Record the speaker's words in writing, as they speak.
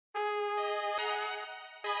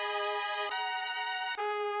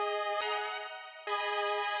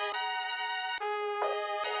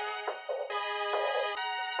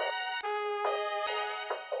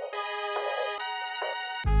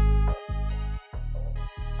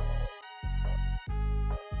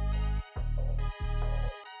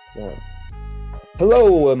One.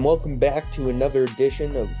 Hello, and welcome back to another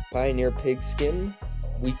edition of Pioneer Pigskin,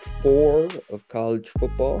 week 4 of college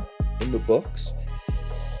football in the books.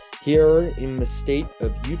 Here in the state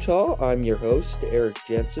of Utah, I'm your host, Eric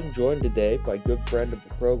Jensen, joined today by good friend of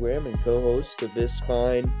the program and co-host of this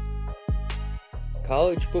fine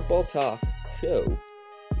college football talk show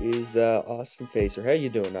is Austin Facer. How you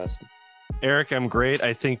doing, Austin? Eric, I'm great.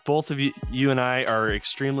 I think both of you and I are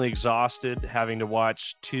extremely exhausted having to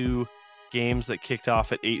watch two games that kicked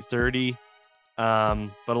off at 8:30.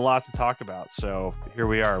 But a lot to talk about. So here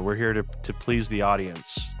we are. We're here to please the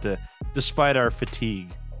audience, despite our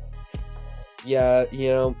fatigue. Yeah,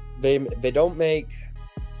 they don't make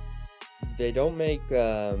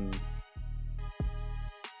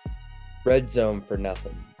red zone for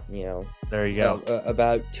nothing, you know. There you go.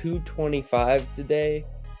 About 2:25 today,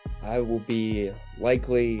 I will be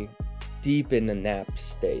likely deep in a nap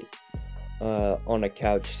state, on a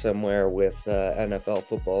couch somewhere with NFL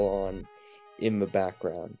football on in the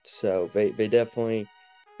background. So they definitely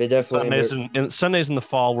Sundays in the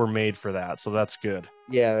fall were made for that, so that's good.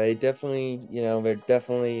 yeah, they're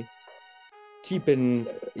definitely keeping,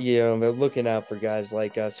 they're looking out for guys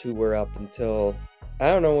like us who were up until,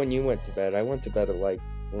 I don't know when you went to bed. I went to bed at like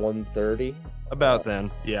 1:30. About then,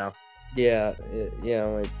 yeah. Yeah,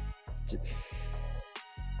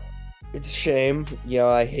 it's a shame.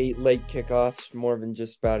 I hate late kickoffs more than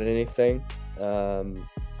just about anything.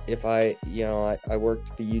 If I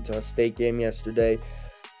worked the Utah State game yesterday,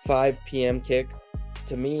 5 p.m. kick.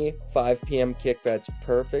 To me, 5 p.m. kick, that's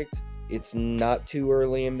perfect. It's not too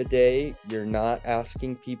early in the day. You're not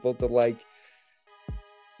asking people to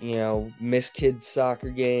miss kids' soccer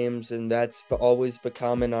games, and that's always the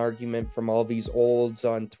common argument from all these olds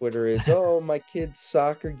on Twitter is, oh, my kid's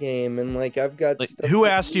soccer game, and like I've got Like, stuff who to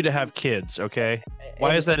asked you to do, have kids? Okay, why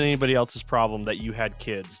and is that anybody else's problem that you had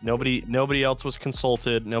kids? Nobody else was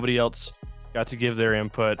consulted. Nobody else got to give their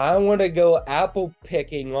input. I want to go apple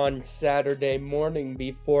picking on Saturday morning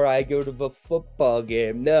before I go to the football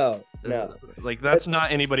game. No, no, Like that, that's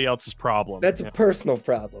not anybody else's problem. that's a Yeah. personal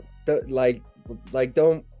problem. Like,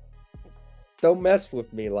 don't mess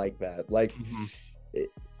with me like that. Like, Mhm. it,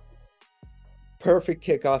 perfect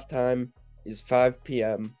kickoff time is 5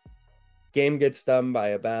 p.m. Game gets done by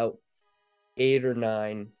about 8 or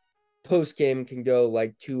 9. Post game can go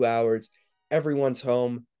like 2 hours. Everyone's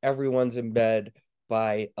home. Everyone's in bed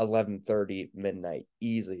by 11:30 midnight.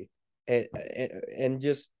 Easy. And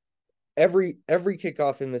just every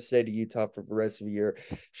kickoff in the state of Utah for the rest of the year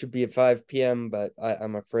should be at 5 p.m. But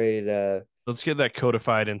I'm afraid Let's get that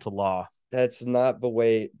codified into law. that's not the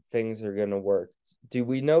way things are going to work. Do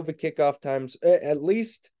we know the kickoff times? At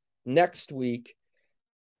least next week,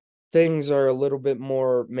 things are a little bit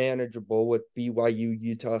more manageable with BYU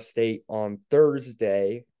Utah State on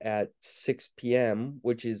Thursday at 6 p.m.,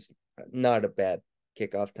 which is not a bad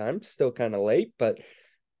kickoff time. Still kind of late, but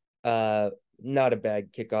not a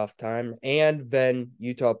bad kickoff time. And then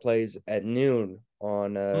Utah plays at noon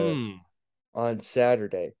Hmm. on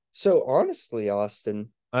Saturday. So honestly, Austin,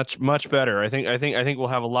 That's much better. I think we'll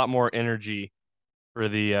have a lot more energy for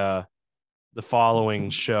the following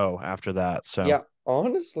show after that. So, yeah,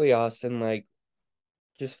 honestly, Austin, like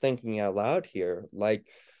just thinking out loud here, like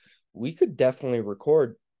we could definitely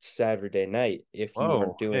record Saturday night if you whoa,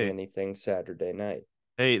 aren't doing hey, anything Saturday night.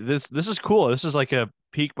 hey, this is cool. This is like a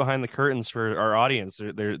peek behind the curtains for our audience.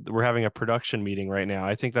 We're having a production meeting right now.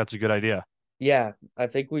 I think that's a good idea. Yeah, I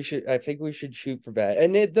think we should shoot for that.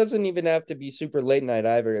 And it doesn't even have to be super late night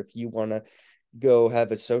either if you want to go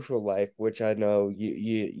have a social life, which I know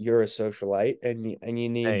you're a socialite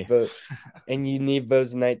Hey, and you need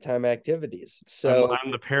those nighttime activities. I'm So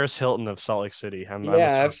I'm the Paris Hilton of Salt Lake City. I'm a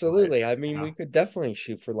yeah, socialite. absolutely. I mean, Yeah, we could definitely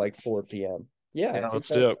shoot for like 4 p.m. Yeah, yeah, let's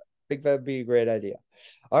do it. I think that'd be a great idea.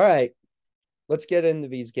 All right, let's get into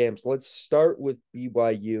these games. Let's start with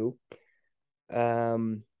BYU.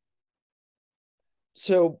 Um,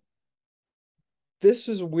 so this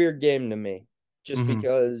is a weird game to me, just Hmm.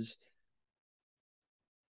 because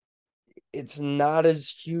it's not as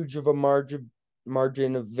huge of a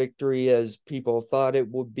margin of victory as people thought it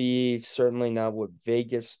would be. Certainly not what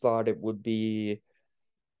Vegas thought it would be.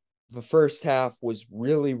 The first half was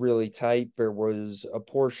really, really tight. There was a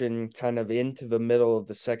portion kind of into the middle of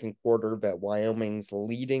the second quarter that Wyoming's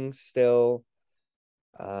leading still.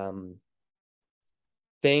 Um,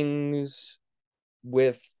 Things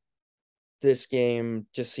with this game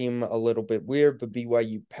just seem a little bit weird. The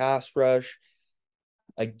BYU pass rush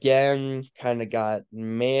again kind of got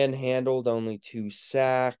manhandled, only 2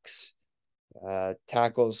 sacks.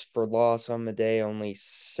 Tackles for loss on the day, only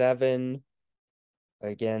 7.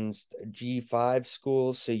 against a G5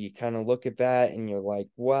 school. So you kind of look at that and you're like,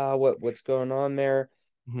 wow, what's going on there?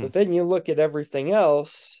 Mhm. But then you look at everything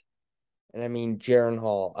else, and I mean, Jaron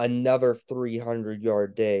Hall, another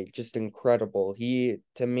 300-yard day, just incredible. He,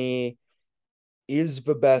 to me, is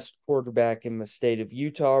the best quarterback in the state of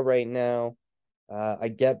Utah right now. I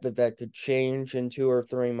get that that could change in 2 or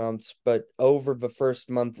 3 months, but over the first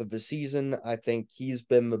month of the season, I think he's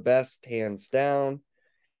been the best, hands down.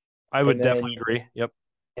 I And would definitely then, agree. Yep.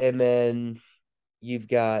 and then you've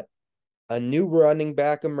got a new running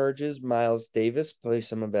back emerges. Miles Davis play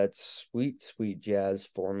some of that sweet, sweet jazz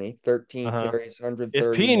for me. 13 Uh-huh. carries,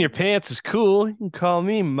 If pee in your 131. pants is cool, you can call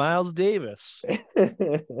me Miles Davis.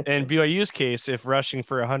 In BYU's case, if rushing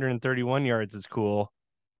for 131 yards is cool,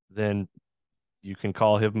 then you can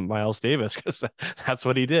call him Miles Davis because that's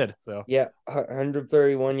what he did. So, Yeah,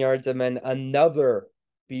 131 yards, and then another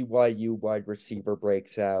BYU wide receiver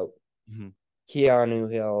breaks out. mhm. Keanu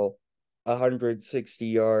Hill, 160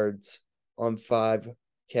 yards on 5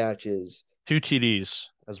 catches. 2 TDs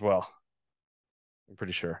as well. I'm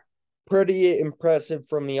pretty sure. Pretty impressive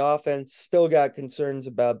from the offense. Still got concerns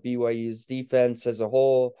about BYU's defense as a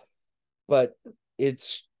whole, but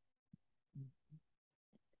it's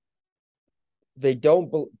they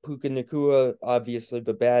don't. Puka Nakua, obviously,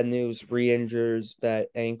 the bad news re-injures that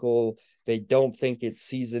ankle. They don't think it's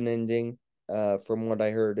season ending. From what I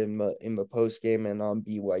heard in the post game and on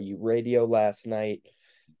BYU radio last night.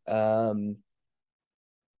 Um,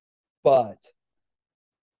 but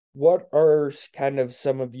what are kind of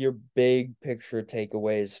some of your big picture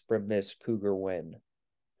takeaways from this Cougar win?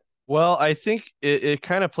 Well, I think it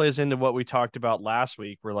kind of plays into what we talked about last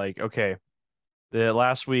week. We're like, okay, the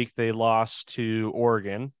last week they lost to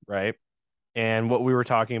Oregon, right? And what we were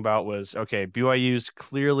talking about was, okay, BYU's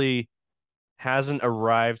clearly hasn't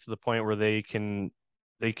arrived to the point where they can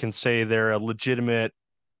say they're a legitimate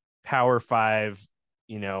Power Five,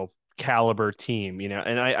 caliber team,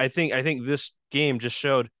 and I think this game just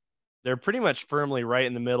showed they're pretty much firmly right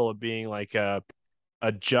in the middle of being like a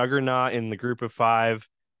juggernaut in the group of five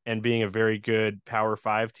and being a very good Power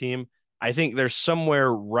Five team. I think there's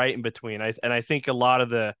somewhere right in between. I think a lot of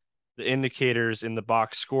the indicators in the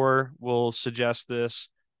box score will suggest this.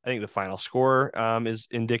 I think the final score is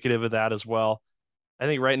indicative of that as well. I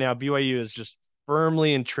think right now BYU is just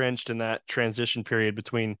firmly entrenched in that transition period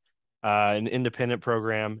between an independent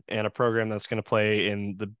program and a program that's going to play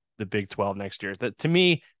in the Big 12 next year. That to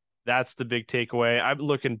me, that's the big takeaway. I'm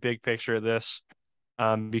looking big picture at this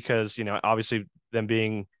because obviously them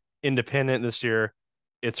being independent this year,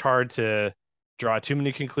 it's hard to draw too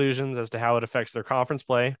many conclusions as to how it affects their conference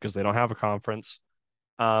play because they don't have a conference.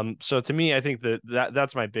 So to me, I think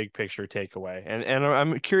that's my big picture takeaway, and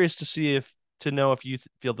I'm curious to know if you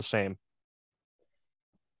feel the same.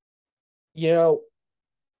 You know,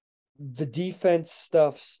 the defense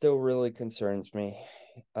stuff still really concerns me.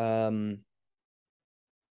 Um,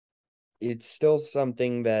 it's still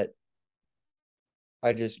something that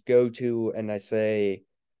I just go to and I say,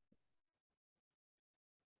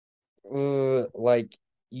 like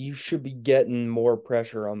you should be getting more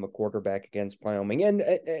pressure on the quarterback against Wyoming.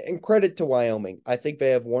 And credit to Wyoming. I think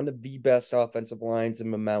they have one of the best offensive lines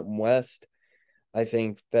in the Mountain West. I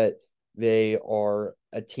think that they are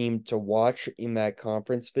a team to watch in that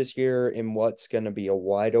conference this year in what's going to be a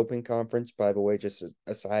wide open conference. By the way, just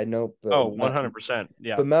a side note, Oh, 100%.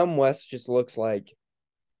 Yeah. the Mountain West just looks like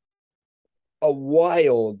a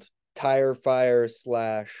wild tire fire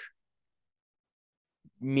slash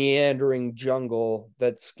meandering jungle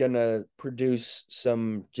that's gonna produce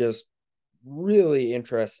some just really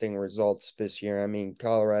interesting results this year. I mean,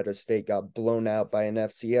 Colorado State got blown out by an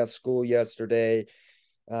FCS school yesterday.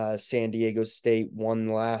 San Diego State won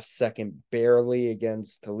last second barely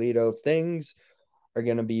against Toledo. Things are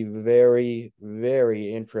going to be very,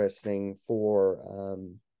 very interesting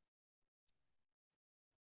And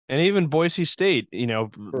even Boise State, for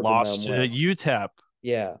the lost Mountain to West. UTEP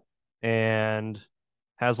Yeah, and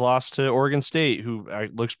has lost to Oregon State, who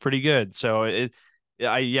looks pretty good. So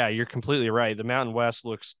yeah, you're completely right. The Mountain West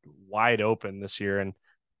looks wide open this year, and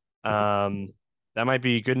that might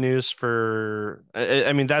be good news for.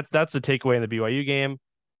 I mean that's the takeaway in the BYU game,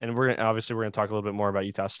 and we're gonna talk a little bit more about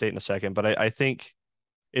Utah State in a second. But I think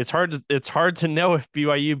it's hard to know if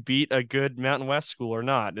BYU beat a good Mountain West school or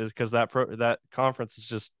not, because that conference is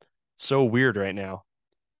just so weird right now.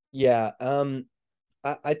 yeah.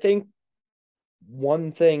 I think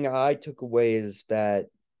one thing I took away is that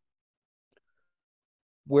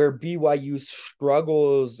where BYU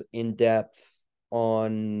struggles in depth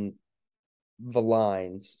on the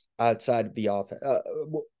lines outside of the offense.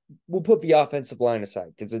 We'll put the offensive line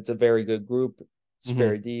aside because it's a very good group. It's Mhm.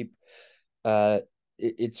 very deep.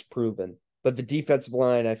 It's proven. But the defensive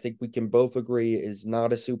line, I think we can both agree, is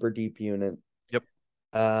not a super deep unit. Yep.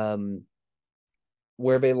 Um,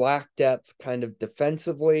 where they lack depth kind of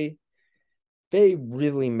defensively, they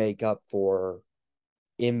really make up for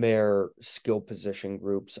in their skill position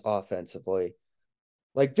groups offensively.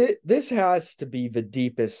 Like this has to be the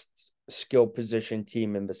deepest skill position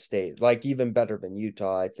team in the state, like even better than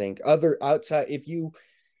Utah, I think. Other outside if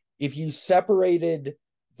you separated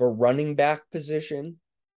the running back position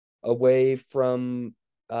away from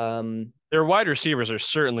Their wide receivers are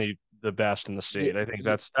certainly the best in the y- state. I think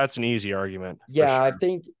y- that's an easy argument for yeah, I sure.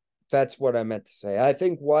 think that's what I meant to say. I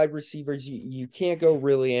think wide receivers you can't go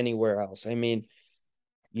really anywhere else. I mean,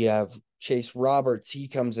 you have Chase Roberts, he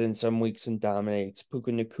comes in some weeks and dominates.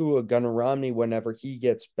 Puka Nakua, Gunnar Romney whenever he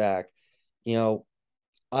gets back. You know,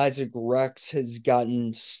 Isaac Rex has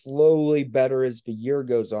gotten slowly better as the year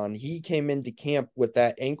goes on. He came into camp with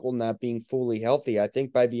that ankle not being fully healthy. I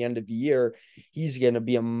think by the end of the year, he's going to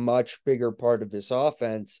be a much bigger part of this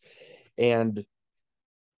offense and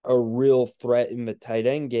a real threat in the tight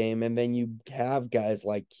end game. And then you have guys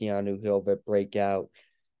like Keanu Hill that break out.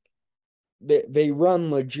 They run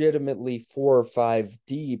legitimately 4 or 5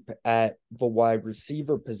 deep at the wide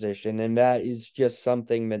receiver position. And that is just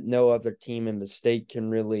something that no other team in the state can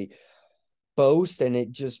really boast, and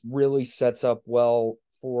it just really sets up well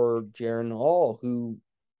for Jaren Hall, who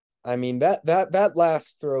I mean that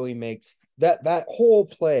last throw he makes, that whole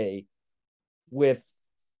play with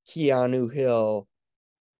Keanu Hill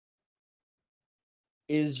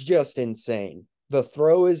is just insane. The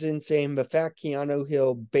throw is insane. The fact Keanu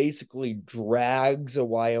Hill basically drags a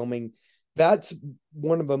Wyoming. That's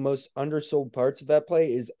one of the most undersold parts of that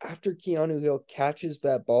play is after Keanu Hill catches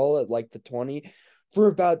that ball at like the 20, for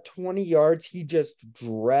about 20 yards, he just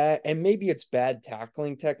drag, and maybe it's bad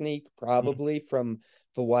tackling technique, Mhm. probably from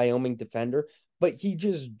the Wyoming defender, but he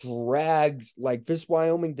just drags, like this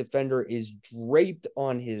Wyoming defender is draped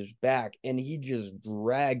on his back and he just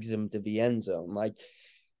drags him to the end zone. Like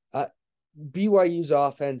uh, BYU's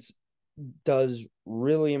offense does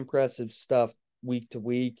really impressive stuff week to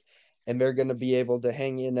week, and they're going to be able to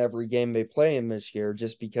hang in every game they play in this year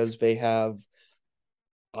just because they have,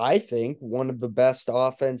 I think, one of the best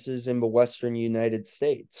offenses in the Western United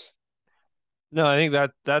States. No, I think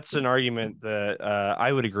that's an argument that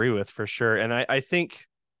I would agree with for sure. And I think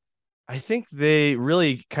they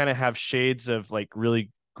really kind of have shades of like really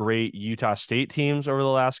great Utah State teams over the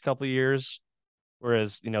last couple of years.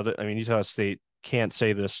 Whereas, I mean, Utah State can't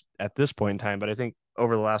say this at this point in time, but I think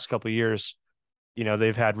over the last couple of years,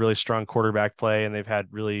 they've had really strong quarterback play and they've had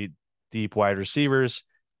really deep wide receivers.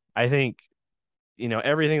 I think,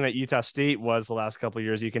 everything that Utah State was the last couple of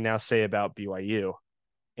years, you can now say about BYU.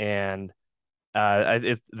 And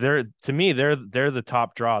if they're to me, they're the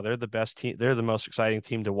top draw. They're the best team. They're the most exciting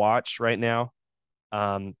team to watch right now.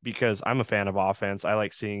 Because I'm a fan of offense. I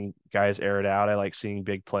like seeing guys air it out. I like seeing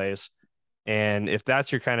big plays. And if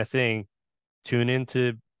that's your kind of thing, tune in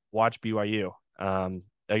to watch BYU.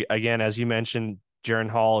 Again, as you mentioned, Jaren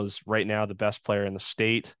Hall is right now the best player in the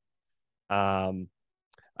state. Um,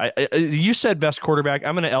 you said best quarterback.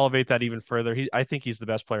 I'm going to elevate that even further. I think he's the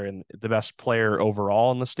best player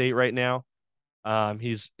overall in the state right now.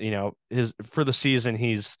 He's, his for the season,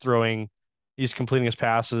 he's completing his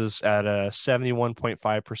passes at a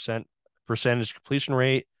 71.5% percentage completion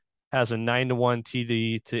rate, has a 9-to-1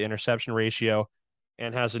 TD to interception ratio,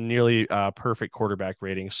 and has a nearly perfect quarterback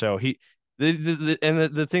rating. So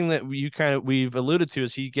the thing that we've alluded to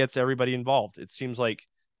is he gets everybody involved. It seems like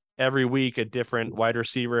every week a different wide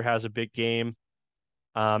receiver has a big game.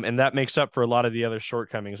 And that makes up for a lot of the other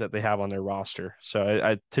shortcomings that they have on their roster.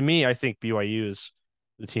 So to me, I think BYU is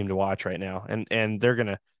the team to watch right now, and they're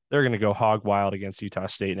gonna go hog wild against Utah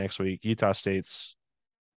State next week. Utah State's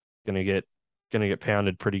gonna get gonna get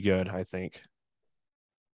pounded pretty good, I think.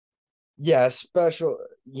 Yeah, special,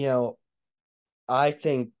 I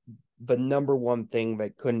think the number one thing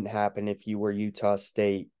that couldn't happen if you were Utah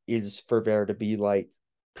State is for there to be like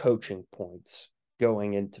coaching points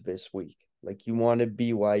going into this week. Like you wanted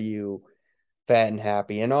BYU fat and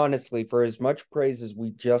happy. And honestly, for as much praise as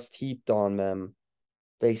we just heaped on them,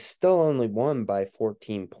 they still only won by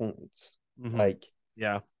 14 points. Mm-hmm. Like,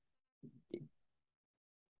 Yeah.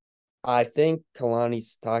 I think Kalani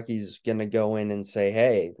Sitake is gonna go in and say,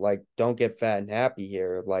 "Hey, like, don't get fat and happy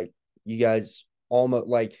here. Like, you guys almost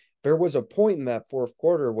like there was a point in that fourth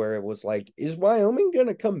quarter where it was like, is Wyoming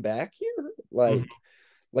gonna come back here? Mm-hmm.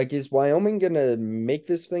 Like is Wyoming gonna make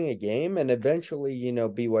this thing a game?" And eventually,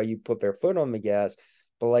 BYU put their foot on the gas,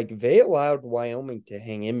 but like they allowed Wyoming to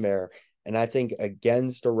hang in there. And I think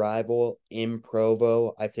against a rival in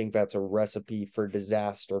Provo, I think that's a recipe for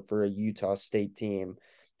disaster for a Utah State team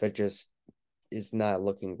that just is not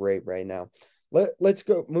looking great right now. Let's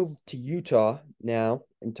go move to Utah now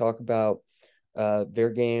and talk about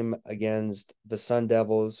their game against the Sun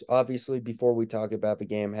Devils. Obviously, before we talk about the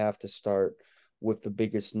game, have to start with the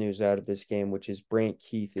biggest news out of this game, which is Brant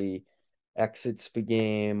Kuithe exits the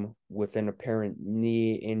game with an apparent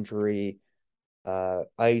knee injury,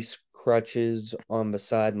 ice crutches on the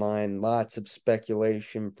sideline. Lots of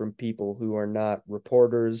speculation from people who are not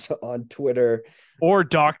reporters on Twitter. Or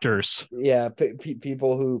doctors. Yeah,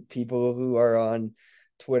 people who are on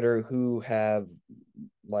Twitter who have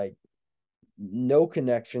like no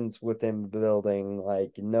connections within the building,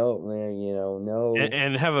 like no, no.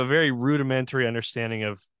 And have a very rudimentary understanding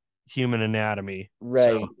of human anatomy. So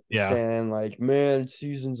Right, yeah. saying like, man,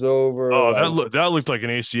 season's over, Oh, like, that looked like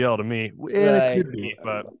an ACL to me, and it right, could be,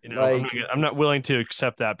 but like, I'm not willing to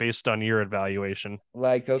accept that based on your evaluation.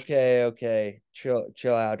 okay,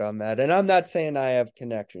 chill out on that. And I'm not saying I have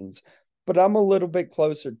connections, but I'm a little bit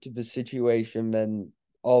closer to the situation than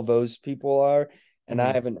all those people are. And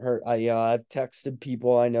I Mhm. haven't heard, I've texted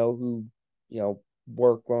people I know who,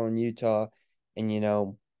 work on Utah, and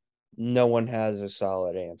no one has a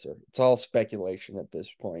solid answer. It's all speculation at this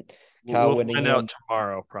point. Kyle We'll find out Whittingham,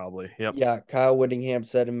 tomorrow, probably. Yep. yeah, Kyle Whittingham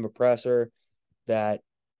said in the presser that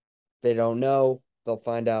they don't know. They'll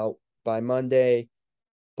find out by Monday.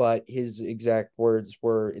 But his exact words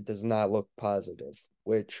were, it does not look positive,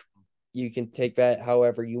 which you can take that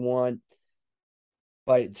however you want.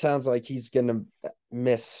 But it sounds like he's going to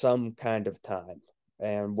miss some kind of time.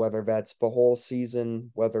 And whether that's the whole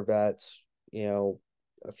season, whether that's,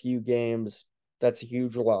 a few games, that's a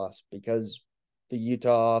huge loss because the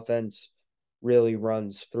Utah offense really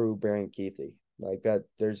runs through Brant Kuithe. Like that,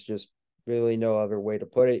 there's just really no other way to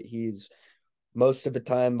put it. He's most of the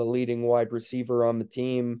time the leading wide receiver on the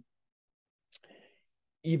team.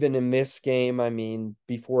 Even in this game, I mean,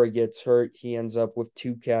 before he gets hurt, he ends up with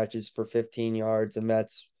 2 catches for 15 yards, and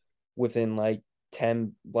that's within like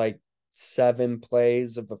 10, like 7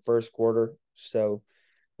 plays of the first quarter. So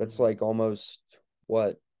that's like almost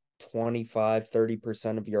what,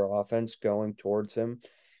 25-30% of your offense going towards him.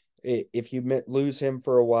 If you lose him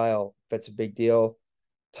for a while, that's a big deal.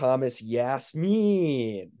 Thomas Thomas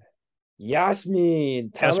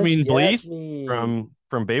Yasmin Bleeth Yasmin.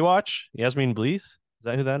 from Baywatch. Yasmin Bleeth. Is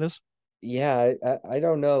that who that is? Yeah, I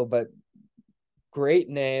don't know, but great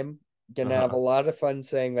name. Gonna have a Uh-huh. lot of fun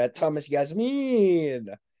saying that. Okay.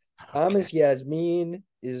 Thomas Yasmin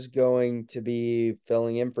is going to be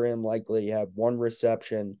filling in for him, likely have one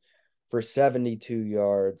reception for 72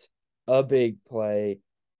 yards, a big play,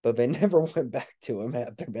 but they never went back to him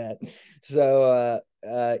after that. So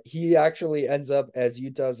he actually ends up as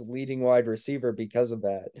Utah's leading wide receiver because of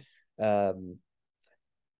that. Um,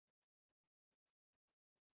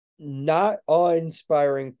 Not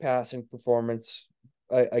awe-inspiring passing performance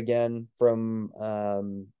again from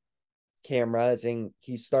Cam Rising.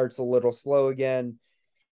 He starts a little slow again.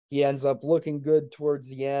 He ends up looking good towards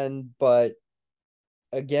the end, but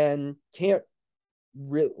again, can't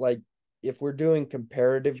really like if we're doing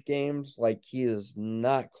comparative games, like he is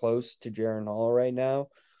not close to Jaren Hall right now.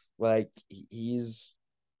 Like he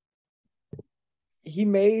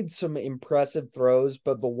made some impressive throws,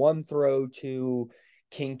 but the one throw to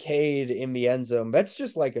Kincaid in the end zone, that's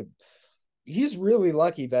just like he's really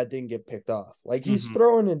lucky that didn't get picked off. Like he's Hmm.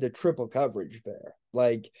 throwing into triple coverage there.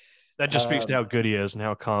 Like, That just speaks to how good he is and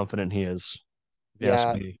how confident he is. If you ask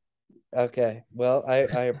yeah, me, okay. Well, I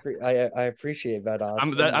appreciate that,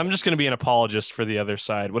 Austin. I'm just going to be an apologist for the other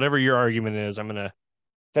side. Whatever your argument is, I'm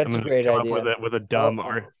That's a gonna great come up with idea. a Al- dumb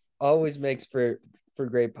or Always makes for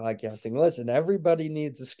great podcasting. Listen, everybody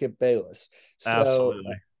needs a Skip Bayless. So,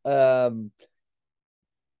 absolutely.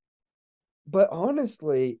 but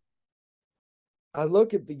honestly, I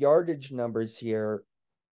look at the yardage numbers here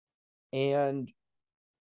and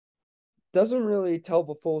doesn't really tell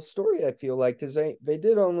the full story, I feel like, because they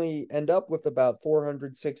did only end up with about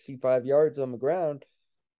 465 yards on the ground,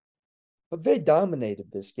 but they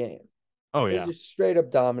dominated this game. Oh They yeah. just straight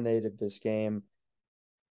up dominated this game.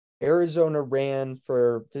 Arizona ran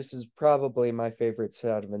for, this is probably my favorite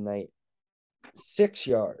stat of the night, 6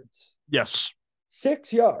 yards. Yes.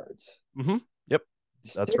 6 yards. Hmm. Yep.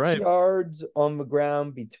 That's Six right. yards on the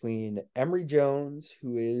ground between Emory Jones,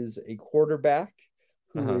 who is a quarterback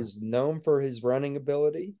who Uh-huh. is known for his running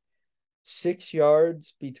ability, 6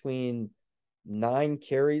 yards between 9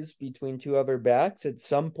 carries between two other backs. At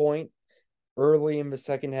some point early in the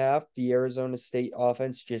second half, the Arizona State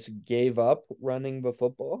offense just gave up running the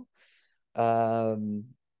football. Um,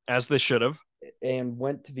 As they should have. and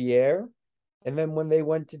went to the air. And then when they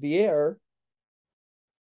went to the air,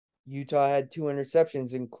 Utah had two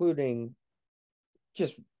interceptions, including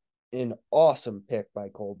just an awesome pick by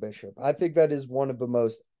Cole Bishop. I think that is one of the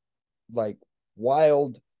most like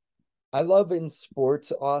wild. I love in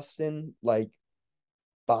sports, Austin, like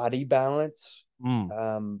body balance. Mm.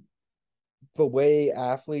 Um, the way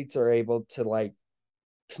athletes are able to like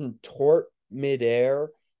contort midair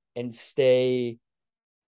and stay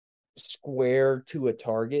square to a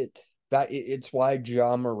target. It's why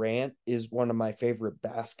Ja Morant is one of my favorite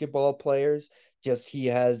basketball players. Just he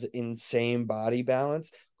has insane body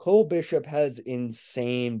balance. Cole Bishop has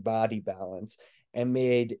insane body balance and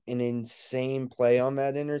made an insane play on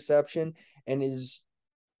that interception and is,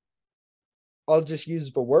 I'll just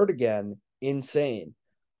use the word again, insane.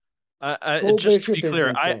 Cole Just to be Bishop is clear,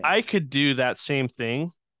 insane. I could do that same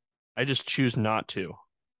thing. I just choose not to.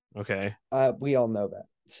 Okay. We all know that.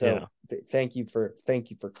 Yeah. So thank you for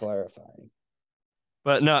clarifying.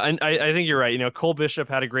 But no, and I think you're right. You know, Cole Bishop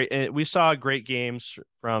had a great. We saw great games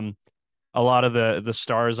from a lot of the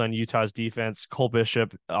stars on Utah's defense. Cole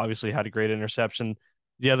Bishop obviously had a great interception.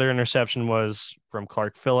 The other interception was from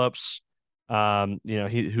Clark Phillips. You know,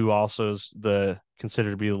 he who also is the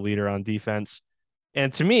considered to be the leader on defense.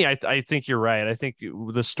 And to me, I think you're right. I think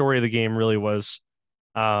the story of the game really was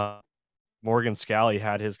uh, Morgan Scalley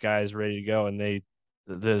had his guys ready to go, and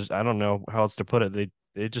there's I don't know how else to put it.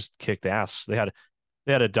 They just kicked ass. They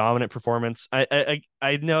had a dominant performance. I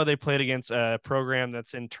know they played against a program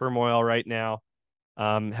that's in turmoil right now,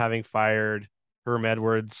 having fired Herm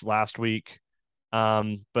Edwards last week.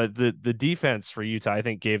 But the defense for Utah, I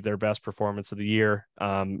think, gave their best performance of the year.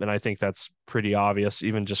 And I think that's pretty obvious,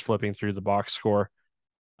 even just flipping through the box score.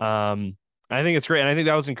 I think it's great, and I think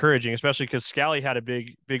that was encouraging, especially because Scally had a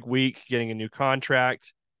big week getting a new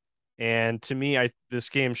contract. And to me, I this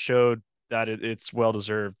game showed that it's well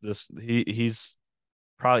deserved. He's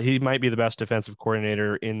probably he might be the best defensive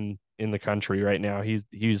coordinator in the country right now. He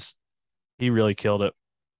really killed it.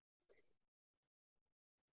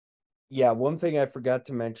 Yeah, one thing I forgot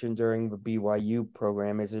to mention during the BYU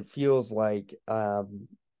program is it feels like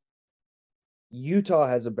Utah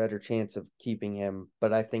has a better chance of keeping him,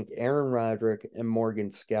 but I think Aaron Roderick and Morgan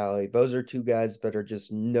Scalley, those are two guys that are just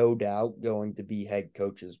no doubt going to be head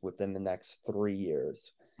coaches within the next 3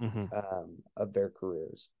 years Mm-hmm. of their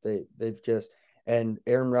careers. They've just and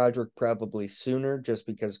Aaron Roderick probably sooner just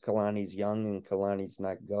because Kalani's young and Kalani's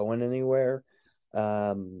not going anywhere.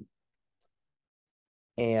 Um,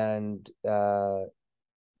 and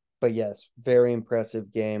But yes, very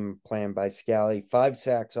impressive game planned by Scally. 5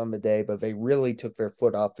 sacks on the day, but they really took their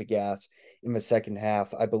foot off the gas in the second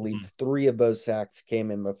half. I Mm-hmm. believe three of those sacks came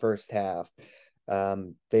in the first half.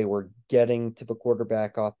 They were getting to the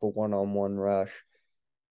quarterback off the one-on-one rush.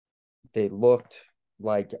 They looked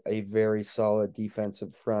like a very solid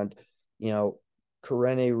defensive front. You know,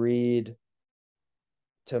 Karene Reed,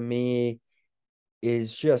 to me,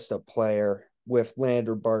 is just a player with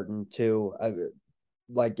Lander Barton, too.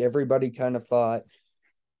 Like everybody kind of thought,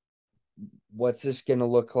 what's this going to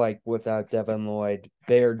look like without Devin Lloyd?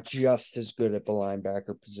 They're just as good at the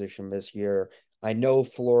linebacker position this year. I know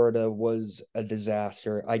Florida was a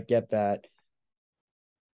disaster. I get that.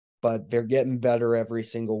 But they're getting better every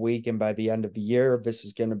single week. And by the end of the year, this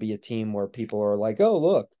is going to be a team where people are like, oh,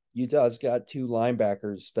 look, Utah's got two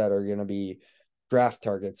linebackers that are going to be draft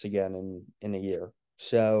targets again in a year.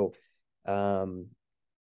 So, um,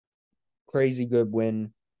 crazy good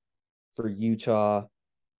win for Utah.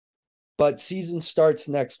 But season starts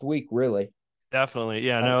next week, really. Definitely.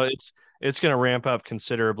 Yeah, Uh, no, it's going to ramp up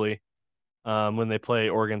considerably when they play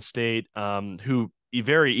Oregon State, who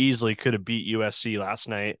very easily could have beat USC last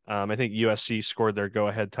night. I think USC scored their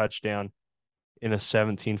go-ahead touchdown in a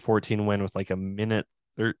 17-14 win with like a minute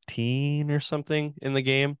 13 or something in the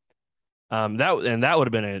game. That would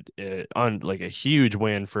have been like a huge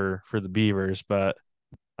win for the Beavers, but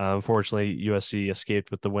unfortunately USC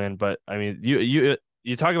escaped with the win. But I mean,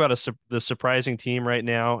 you talk about the surprising team right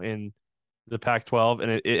now in the Pac-12,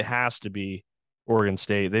 and it has to be Oregon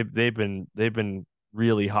State. They've been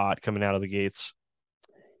really hot coming out of the gates.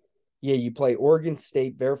 yeah, you play Oregon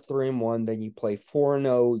State, they're 3-1. Then you play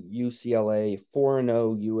 4-0 UCLA,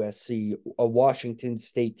 4-0 USC, a Washington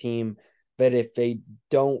State team that if they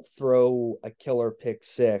don't throw a killer pick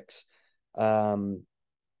six, um,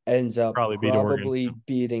 ends up Probably beat Oregon. probably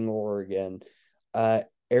beating Oregon. Uh,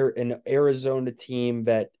 an Arizona team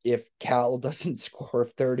that if Cal doesn't score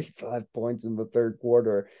 35 points in the third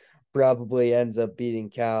quarter, probably ends up beating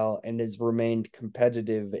Cal and has remained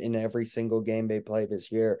competitive in every single game they play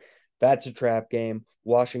this year. That's a trap game.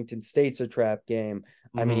 Washington State's a trap game.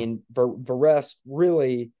 I Mm-hmm. mean, the rest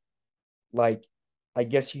really, like, I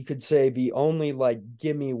guess you could say the only like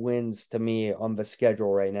gimme wins to me on the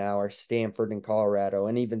schedule right now are Stanford and Colorado,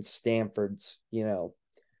 and even Stanford's,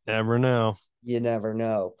 Never know. you never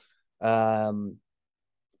know. Um,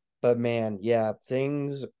 but man, yeah,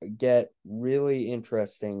 things get really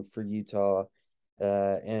interesting for Utah,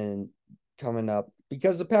 and coming up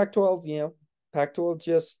because the Pac-12, Pac-12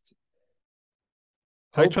 just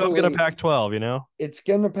Pac-12 gonna hopefully Pac-12, you know? it's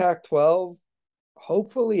gonna Pac-12.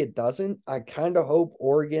 Hopefully it doesn't. I kind of hope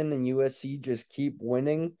Oregon and USC just keep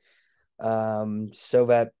winning, so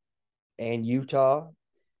that and Utah,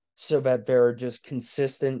 so that there are just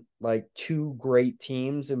consistent like two great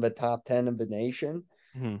teams in the top 10 of the nation.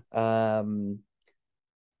 Mm-hmm. Um,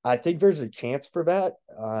 I think there's a chance for that.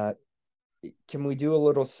 Can we do a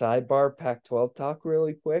little sidebar Pac-12 talk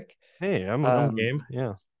really quick? Hey, I'm Um, game.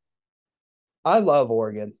 Yeah. I love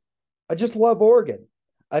Oregon. I just love Oregon.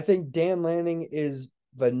 I think Dan Lanning is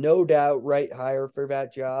the no doubt right hire for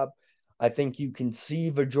that job. I think you can see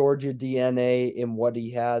the Georgia DNA in what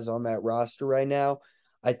he has on that roster right now.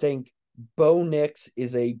 I think Bo Nix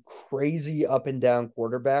is a crazy up and down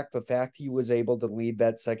quarterback. The fact he was able to lead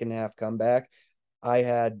that second half comeback, I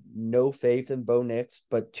had no faith in Bo Nix,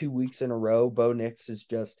 but 2 weeks in a row, Bo Nix has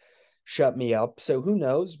just shut me up. So who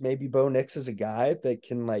knows? Maybe Bo Nix is a guy that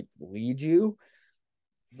can like lead you.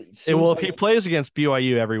 It Well, seems if he like, plays against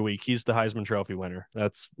BYU every week, he's the Heisman Trophy winner.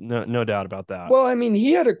 That's no doubt about that. well, I mean,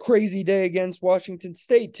 he had a crazy day against Washington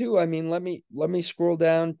State too. I mean, let me scroll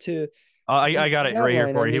down to I his got it stat right here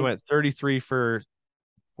line. I for you. He mean, went 33 for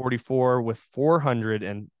 44 with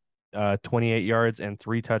 428 yards and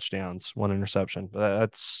 3 touchdowns, 1 interception. Those are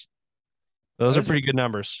those are pretty good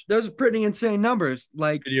numbers. those are pretty insane numbers.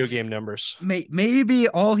 Like, Video game numbers. maybe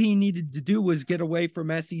all he needed to do was get away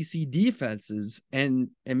from SEC defenses, and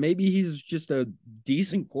maybe he's just a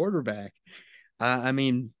decent quarterback. I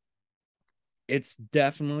mean, it's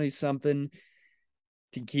definitely something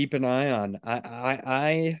to keep an eye on.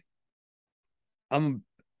 I'm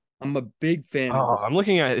I'm a big fan of Oh, this. I'm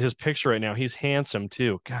looking at his picture right now. He's handsome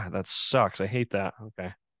too. God, that sucks. I hate that.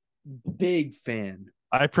 Okay. Big fan.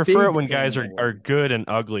 I prefer it Big when fan guys of are Oregon. good and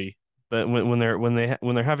ugly, but when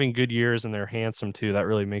they're having good years and they're handsome too, that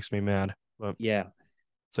really makes me mad. But Yeah.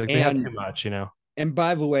 it's like they have too And much, you know. and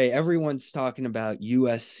by the way, everyone's talking about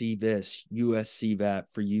USC this, USC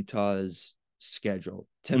that for Utah's schedule.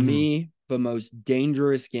 To Hmm. me, the most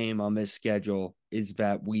dangerous game on this schedule is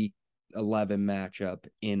that week 11 matchup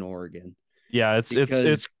in Oregon Yeah, it's it's because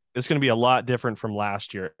it's it's going to be a lot different from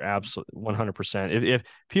last year. Absolutely, 100%. If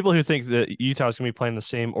people who think that Utah's going to be playing the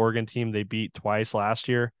same Oregon team they beat twice last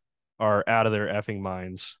year are out of their effing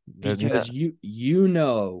minds. because you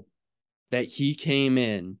know that he came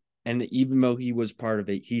in, and even though he was part of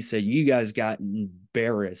it, he said you guys got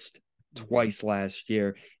embarrassed twice last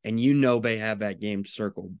year, and you know they have that game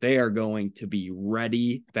circled. They are going to be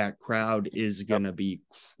ready. That crowd is Yep. going to be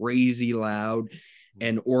crazy loud,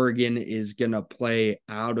 and Oregon is going to play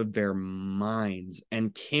out of their minds.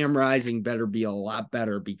 And Cam Rising better be a lot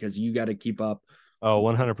better because you got to keep up Oh,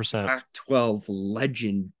 100%. Pac-12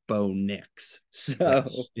 legend Bo Nix. Yes.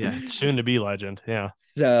 So, Yeah, soon to be legend. Yeah.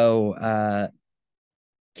 so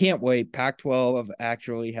can't wait. Pac-12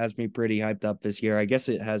 actually has me pretty hyped up this year. I guess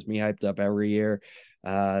it has me hyped up every year.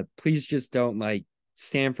 Please just don't like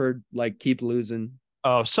Stanford like keep losing.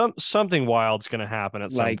 Oh, something wild's going to happen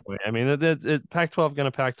at some Like, point. I mean, Pac-12 going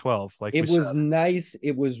to Pac-12, like we it said. was nice.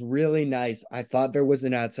 It was really nice. I thought there was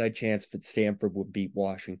an outside chance that Stanford would beat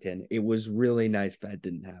Washington. It was really nice that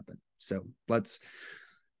didn't happen. So let's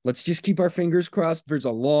just keep our fingers crossed. There's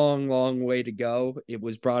a long, long way to go. It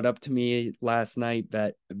was brought up to me last night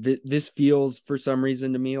that this feels for some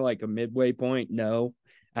reason to me like a midway point. No,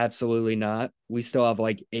 absolutely not. We still have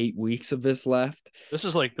like 8 weeks of this left. This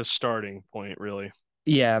is like the starting point, really.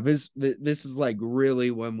 Yeah, this is like really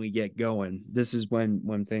when we get going. This is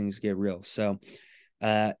when things get real. So,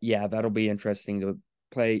 yeah, that'll be interesting to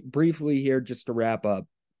play briefly here just to wrap up.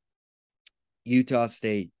 Utah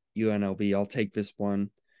State, UNLV. I'll take this one.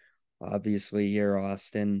 Obviously, here,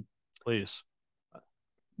 Austin. Please.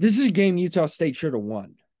 This is a game Utah State should have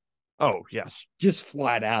won, Oh, yes. just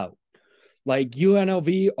flat out. Like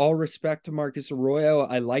UNLV, all respect to Marcus Arroyo.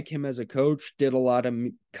 I like him as a coach. Did a lot of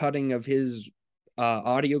cutting of his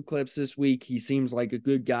audio clips this week. He seems like a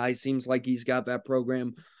good guy. Seems like he's got that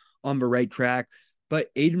program on the right track.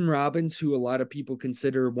 But Aiden Robbins, who a lot of people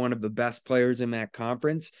consider one of the best players in that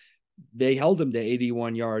conference, they held him to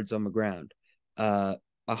 81 yards on the ground.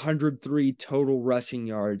 103 total rushing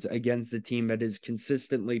yards against a team that has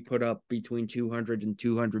consistently put up between 200 and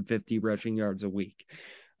 250 rushing yards a week.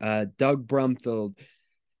 Doug Brumfield,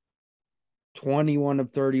 21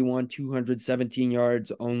 of 31, 217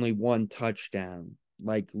 yards, only one touchdown.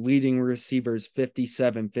 Like leading receivers,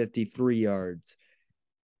 57, 53 yards.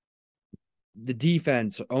 The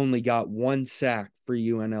defense only got one sack for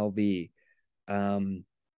UNLV.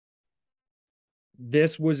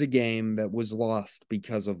 This was a game that was lost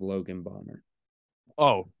because of Logan Bonner.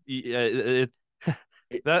 Oh, that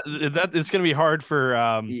it's going to be hard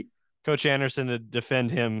for Coach Anderson to defend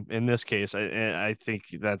him in this case. I think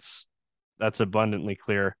that's abundantly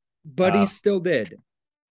clear. But he still did.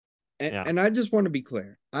 Yeah. And I just want to be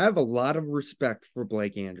clear. I have a lot of respect for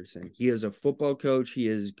Blake Anderson. He is a football coach. He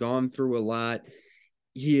has gone through a lot.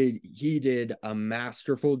 He did a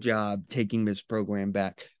masterful job taking this program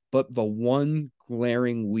back. But the one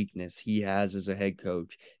glaring weakness he has as a head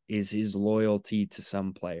coach is his loyalty to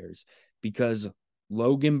some players. Because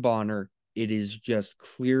Logan Bonner, it is just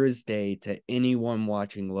clear as day to anyone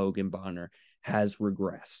watching Logan Bonner, has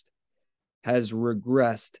regressed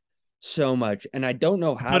so much. And I don't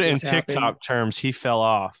know how Put it in this happened. TikTok terms, he fell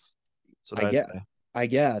off. So I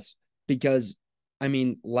guess, because I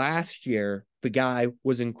mean, last year the guy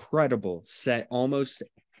was incredible, set almost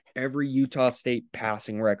every Utah State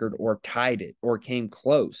passing record or tied it or came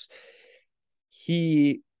close.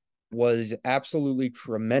 He was absolutely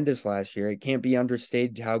tremendous last year. It can't be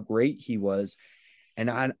understated how great he was. And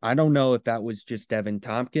I don't know if that was just Evan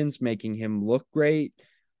Tompkins making him look great.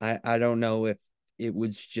 I don't know if it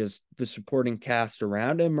was just the supporting cast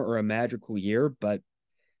around him or a magical year, but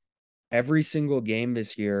every single game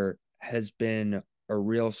this year has been a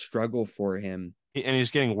real struggle for him. And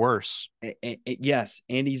he's getting worse. Yes,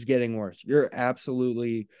 and he's getting worse. You're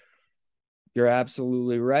absolutely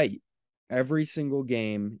right. Every single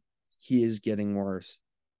game, he is getting worse.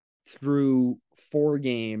 Through 4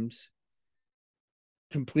 games,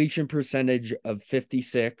 completion percentage of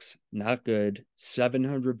 56, not good.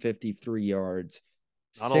 753 yards,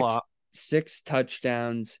 Not a lot. 6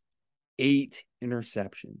 touchdowns, 8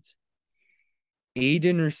 interceptions. 8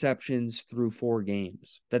 interceptions through 4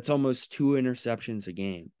 games. That's almost 2 interceptions a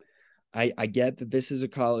game. I get that this is a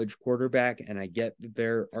college quarterback, and I get that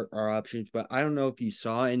there are options, but I don't know if you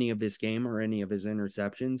saw any of this game or any of his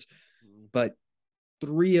interceptions, but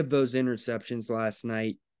 3 of those interceptions last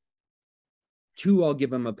night, 2 I'll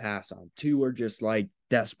give him a pass on. 2 are just like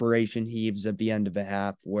desperation heaves at the end of a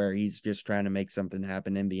half where he's just trying to make something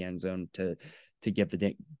happen in the end zone to get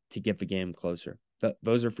the game closer.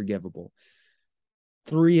 Those are forgivable.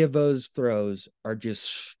 3 of those throws are just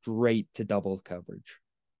straight to double coverage.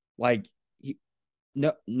 Like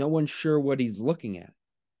no one's sure what he's looking at.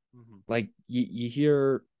 Mm-hmm. Like you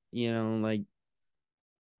hear, like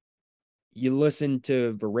you listen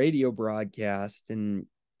to the radio broadcast and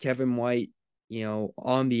Kevin White,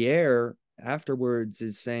 on the air afterwards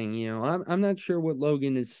is saying, I'm not sure what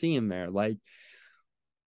Logan is seeing there. Like,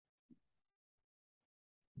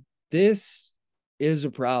 this is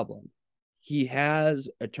a problem. He has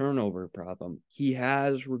a turnover problem. He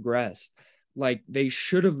has regressed. Like, they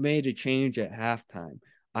should have made a change at halftime.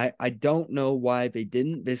 I don't know why they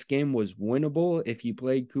didn't. This game was winnable if you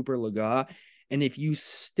played Cooper Legas. And if you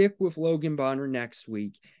stick with Logan Bonner next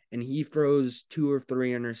week and he throws 2 or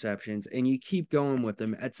 3 interceptions and you keep going with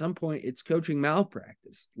him, at some point it's coaching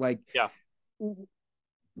malpractice. Like, yeah,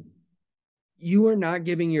 you are not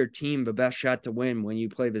giving your team the best shot to win when you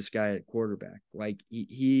play this guy at quarterback. Like,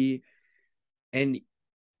 and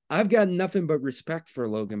I've got nothing but respect for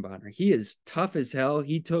Logan Bonner. He is tough as hell.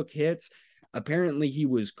 He took hits. Apparently, he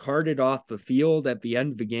was carted off the field at the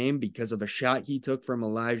end of the game because of a shot he took from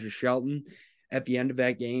Elijah Shelton at the end of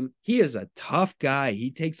that game. He is a tough guy.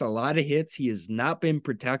 He takes a lot of hits. He has not been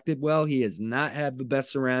protected well. He has not had the best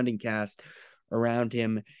surrounding cast around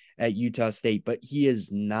him at Utah State, but he has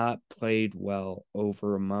not played well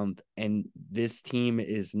over a month. And this team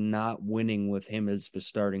is not winning with him as the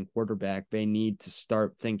starting quarterback. They need to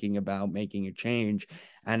start thinking about making a change.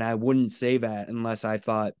 And I wouldn't say that unless I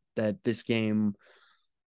thought that this game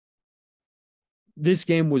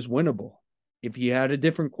was winnable. If you had a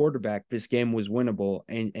different quarterback, this game was winnable,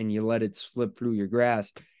 and you let it slip through your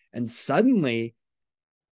grasp. And suddenly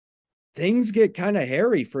things get kind of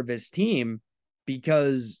hairy for this team,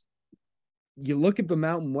 because you look at the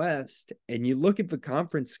Mountain West and you look at the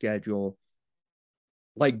conference schedule.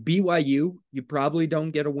 Like BYU, you probably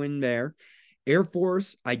don't get a win there. Air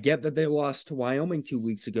Force, I get that they lost to Wyoming 2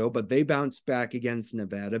 weeks ago, but they bounced back against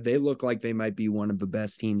Nevada. They look like they might be one of the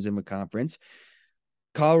best teams in the conference.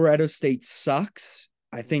 Colorado State sucks.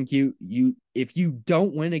 I think you if you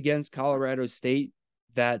don't win against Colorado State,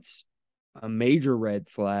 that's a major red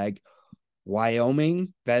flag.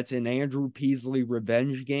 Wyoming, that's an Andrew Peasley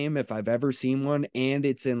revenge game if I've ever seen one, and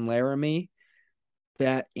it's in Laramie.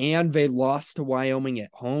 That and they lost to Wyoming at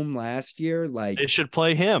home last year. They Like should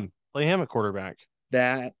play him at quarterback.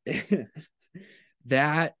 that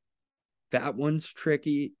that that one's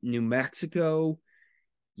tricky. New Mexico,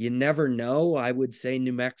 you never know. I would say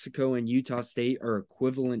New Mexico and Utah State are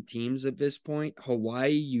equivalent teams at this point.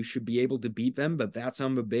 Hawaii, you should be able to beat them, but that's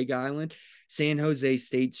on the big island. San Jose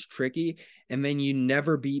State's tricky. And then you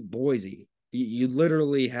never beat Boise. You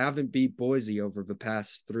literally haven't beat Boise over the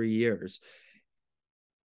past 3 years.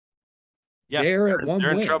 Yeah, They're at one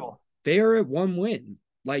they're in win. trouble. They're at one win.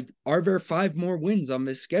 Like, are there 5 more wins on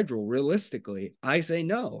this schedule realistically? I say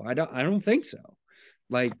no. I don't think so.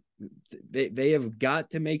 Like, they have got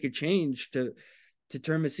to make a change to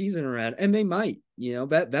turn the season around, and they might.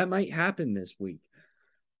 That might happen this week,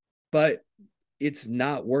 but it's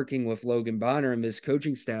not working with Logan Bonner, and this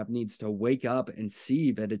coaching staff needs to wake up and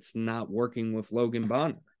see that it's not working with Logan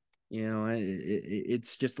Bonner.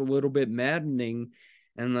 It's just a little bit maddening,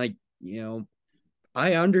 and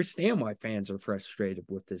I understand why fans are frustrated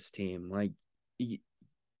with this team. Like,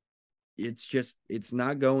 it's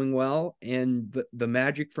not going well, and the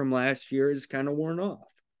magic from last year is kind of worn off.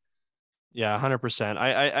 Yeah,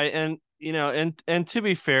 100%. And to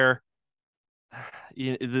be fair,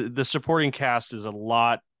 the supporting cast is a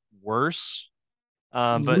lot worse.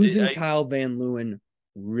 But Losing Kyle Van Leeuwen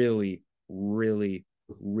really, really,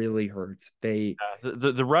 really hurts.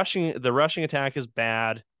 the rushing attack is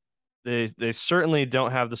bad. They certainly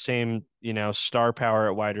don't have the same star power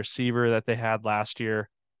at wide receiver that they had last year.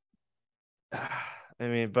 I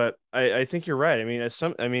mean, but I think you're right.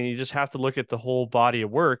 I mean, you just have to look at the whole body of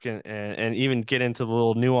work and even get into the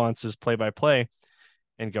little nuances play by play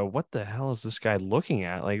and go, what the hell is this guy looking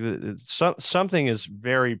at? Like something is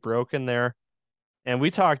very broken there. And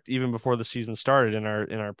we talked even before the season started in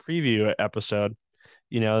our preview episode.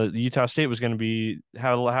 Utah State was going to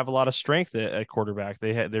have a lot of strength at quarterback.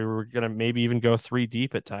 They were going to maybe even go 3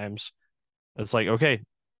 deep at times. It's like, okay,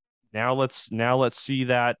 now let's see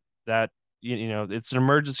that it's an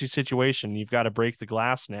emergency situation. You've got to break the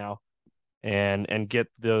glass now and get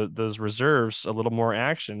those reserves a little more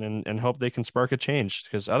action and hope they can spark a change,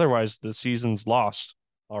 because otherwise the season's lost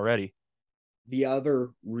already. The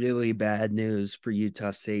other really bad news for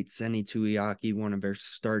Utah State, Seni Tuiaki, one of their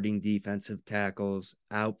starting defensive tackles,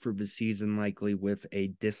 out for the season, likely with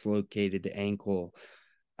a dislocated ankle.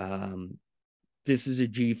 This is a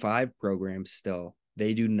G5 program still.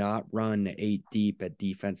 They do not run 8 deep at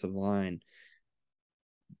defensive line.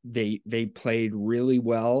 They played really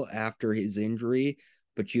well after his injury,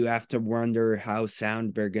 but you have to wonder how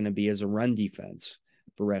sound they're going to be as a run defense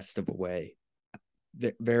the rest of the way.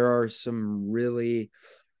 There are some really,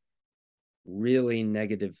 really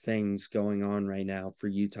negative things going on right now for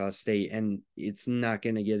Utah State, and it's not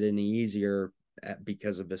going to get any easier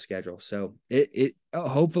because of the schedule. So it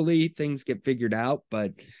hopefully things get figured out,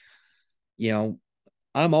 but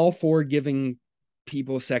I'm all for giving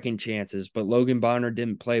people second chances, but Logan Bonner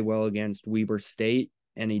didn't play well against Weber State,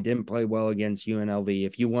 and he didn't play well against UNLV.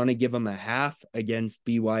 If you want to give him a half against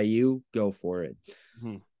BYU, go for it.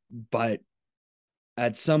 Mm-hmm. But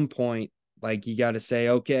at some point, like, you got to say,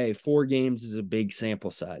 okay, 4 games is a big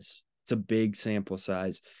sample size. It's a big sample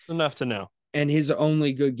size. Enough to know. And his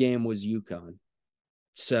only good game was UConn.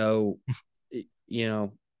 So,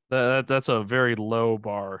 that's a very low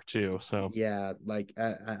bar too. So yeah, like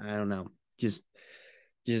I don't know. Just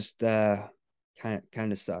kind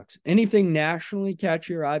of sucks. Anything nationally catch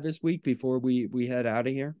your eye this week before we head out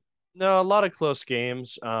of here? no, a lot of close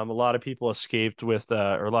games. A lot of people escaped with,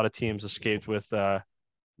 or a lot of teams escaped with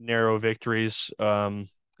narrow victories. I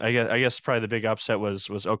guess probably the big upset was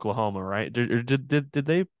Oklahoma, right? Did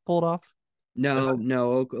they pull it off?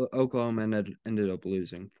 No. Oklahoma ended up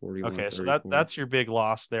losing 41. Okay, so that's your big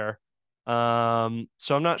loss there. So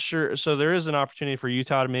I'm not sure. So there is an opportunity for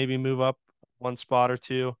Utah to maybe move up one spot or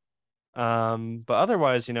two. But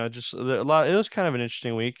otherwise, just a lot. It was kind of an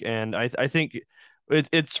interesting week, and I think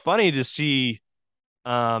it's funny to see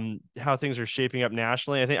how things are shaping up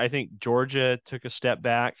nationally. I think Georgia took a step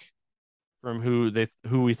back from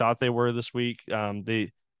who we thought they were this week.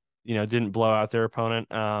 They didn't blow out their opponent.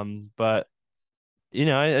 But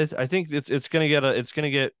I think it's gonna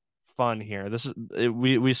get fun here.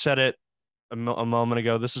 We said it a moment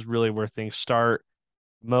ago. This is really where things start.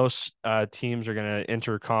 Most teams are gonna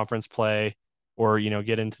enter conference play or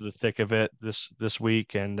get into the thick of it this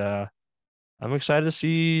week, and I'm excited to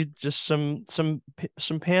see just some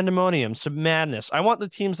pandemonium, some madness. I want the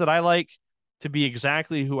teams that I like to be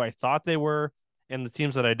exactly who I thought they were, and the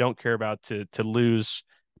teams that I don't care about to lose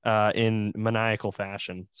in maniacal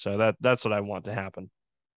fashion. So that's what I want to happen.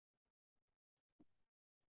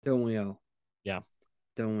 Don't we all? Yeah.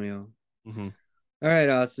 Don't we all? Hmm. All right,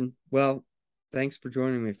 Austin. Well, thanks for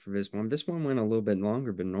joining me for this one. This one went a little bit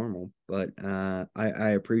longer than normal, but I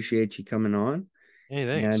appreciate you coming on. Hey,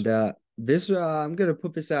 thanks. And this I'm gonna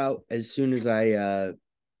put this out as soon as I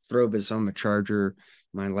throw this on the charger,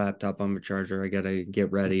 my laptop on the charger. I gotta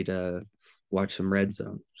get ready to watch some Red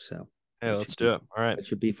Zone. So Hey, let's do it. All right. that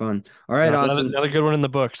should be fun. All right, Austin. Another good one in the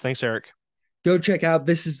books. Thanks, Eric. Go check out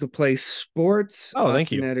This Is the Place Sports. Oh, thank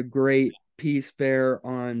Austin you. had a great piece there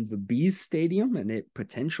on the Bees Stadium and it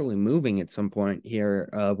potentially moving at some point here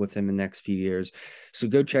within the next few years. So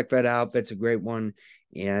go check that out. That's a great one.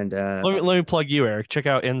 And Let me plug you, Eric. Check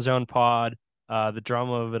out End Zone Pod, the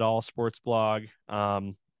drama of it all sports blog.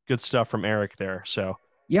 Good stuff from Eric there. So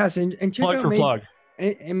yes, and check plug out for plug.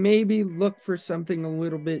 and maybe look for something a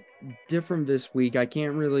little bit different this week. I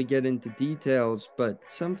can't really get into details, but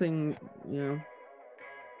something,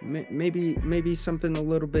 maybe something a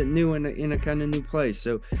little bit new in a kind of new place.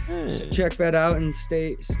 So check that out and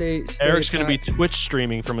stay. Eric's going to be Twitch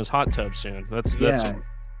streaming from his hot tub soon. That's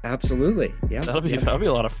absolutely. Yeah, that'll be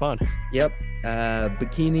a lot of fun. Yep,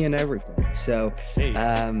 bikini and everything. So, hey.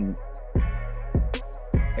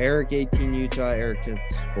 Eric 18 Utah, Eric Just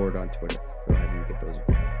Sport on Twitter. Go ahead and get those.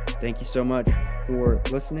 Thank you so much for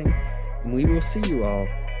listening, and we will see you all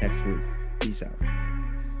next week. Peace out.